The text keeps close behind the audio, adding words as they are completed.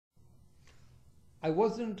I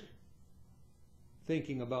wasn't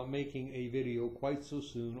thinking about making a video quite so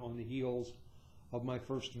soon on the heels of my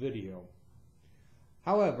first video.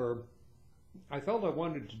 However, I felt I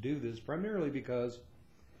wanted to do this primarily because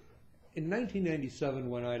in 1997,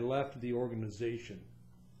 when I left the organization,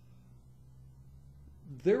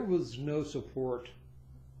 there was no support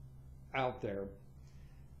out there.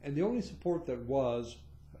 And the only support that was,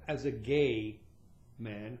 as a gay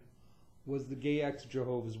man, was the gay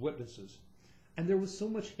Ex-Jehovah's Witnesses. And there was so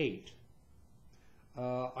much hate.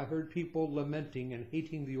 I heard people lamenting and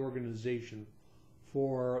hating the organization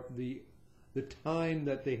for the time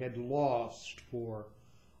that they had lost, for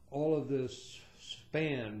all of this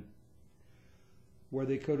span where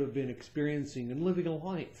they could have been experiencing and living a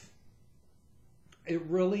life. It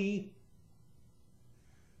really,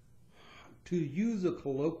 to use a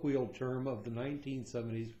colloquial term of the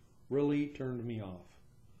 1970s, really turned me off.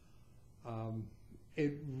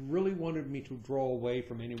 It really wanted me to draw away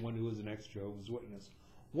from anyone who was an ex-Jehovah's Witness.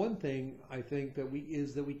 One thing I think that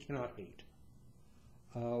is that we cannot hate.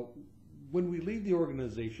 When we leave the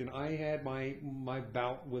organization, I had my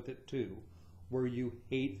bout with it too, where you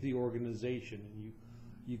hate the organization and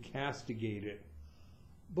you castigate it.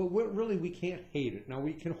 But really, we can't hate it. Now,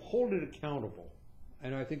 we can hold it accountable,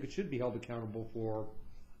 and I think it should be held accountable for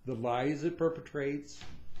the lies it perpetrates,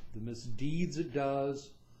 the misdeeds it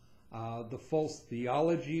does, the false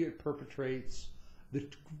theology it perpetrates,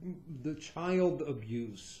 the child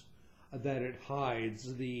abuse that it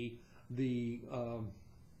hides, the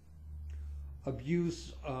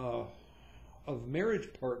abuse of marriage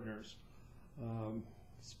partners,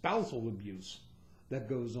 spousal abuse that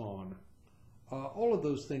goes on. All of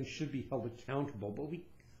those things should be held accountable, but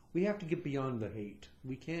we have to get beyond the hate.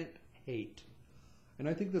 We can't hate. And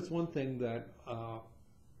I think that's one thing that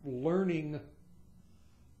learning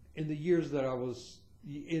in the years that I was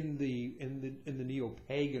in the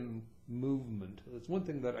neo-pagan movement, that's one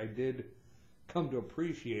thing that I did come to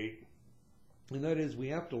appreciate, and that is we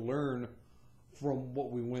have to learn from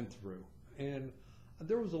what we went through. And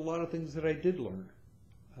there was a lot of things that I did learn.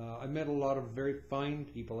 I met a lot of very fine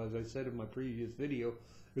people, as I said in my previous video.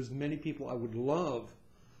 There's many people I would love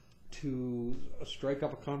to strike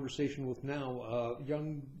up a conversation with now,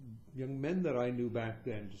 young men that I knew back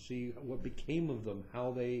then, to see what became of them, how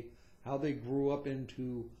they grew up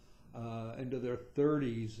into their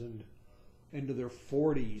 30s and into their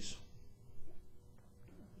 40s.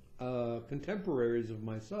 Contemporaries of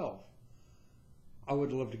myself, I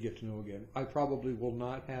would love to get to know again. I probably will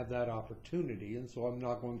not have that opportunity, and so I'm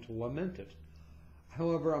not going to lament it.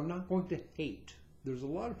 However, I'm not going to hate. There's a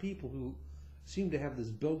lot of people who seem to have this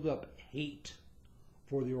build-up hate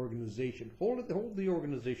for the organization. Hold the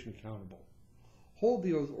organization accountable. Hold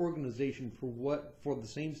the organization for the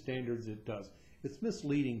same standards it does. It's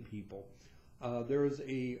misleading people. There is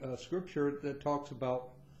a scripture that talks about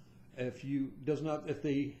if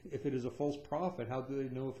it is a false prophet, how do they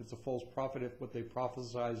know if it's a false prophet? If what they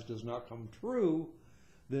prophesize does not come true,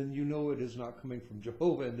 then you know it is not coming from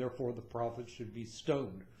Jehovah, and therefore the prophet should be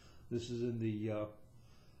stoned. This is in the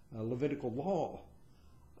Levitical law.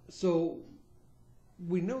 So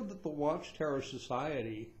we know that the Watchtower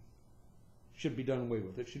Society should be done away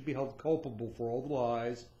with. It should be held culpable for all the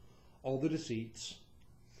lies, all the deceits,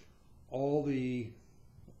 all the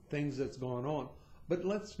things that's gone on. But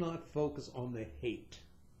let's not focus on the hate.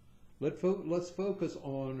 Let's focus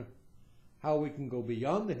on how we can go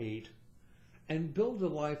beyond the hate and build a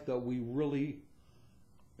life that we really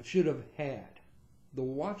should have had. The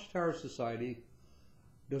Watchtower Society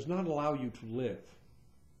does not allow you to live.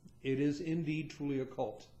 It is indeed truly a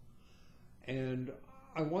cult. And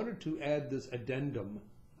I wanted to add this addendum,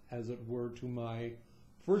 as it were, to my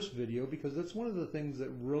first video, because that's one of the things that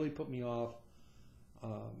really put me off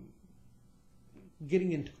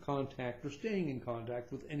getting into contact or staying in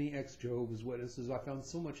contact with any ex-Jehovah's Witnesses. I found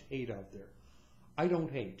so much hate out there. I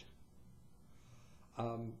don't hate.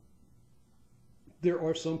 There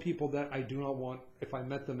are some people that I do not want, if I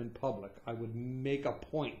met them in public, I would make a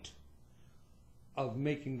point of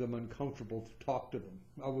making them uncomfortable to talk to them.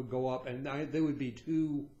 I would go up and they would be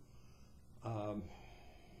too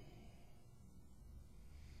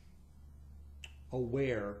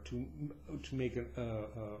aware to make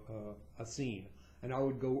a scene. And I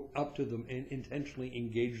would go up to them and intentionally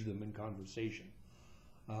engage them in conversation,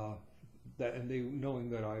 and they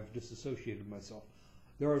knowing that I've disassociated myself.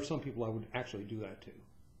 There are some people I would actually do that to.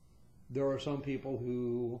 There are some people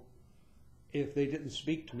who, if they didn't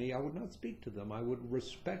speak to me, I would not speak to them. I would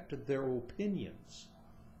respect their opinions.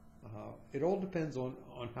 It all depends on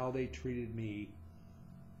how they treated me,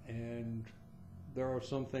 and there are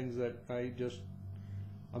some things that I just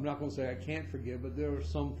I'm not going to say I can't forgive, but there are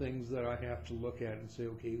some things that I have to look at and say,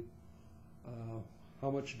 okay, how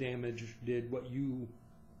much damage did what you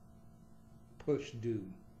push do?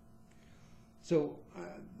 So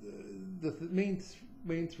the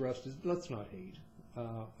main thrust is, let's not hate.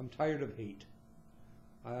 I'm tired of hate.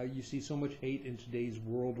 You see so much hate in today's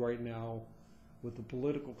world right now with the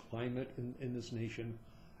political climate in this nation.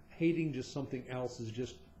 Hating just something else is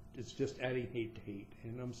just adding hate to hate.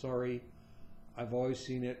 And I'm sorry, I've always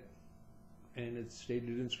seen it, and it's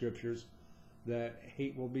stated in scriptures that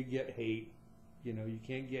hate will beget hate. You know, you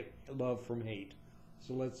can't get love from hate.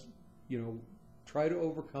 So let's, try to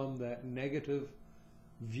overcome that negative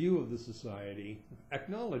view of the society.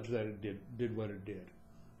 Acknowledge that it did what it did.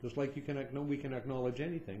 Just like we can acknowledge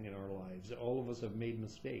anything in our lives. All of us have made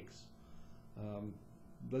mistakes.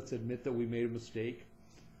 Let's admit that we made a mistake.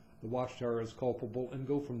 The watchtower is culpable, and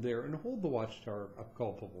go from there and hold the watchtower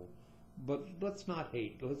culpable. But let's not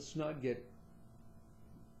hate. Let's not get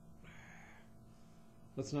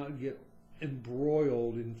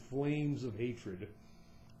embroiled in flames of hatred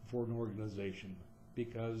for an organization,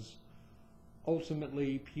 because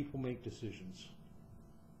ultimately people make decisions,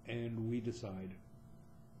 and we decide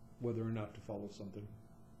whether or not to follow something.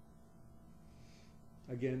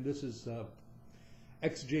 Again, this is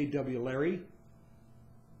Ex-Jehovah Larry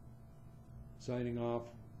signing off.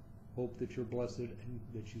 Hope that you're blessed and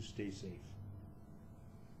that you stay safe.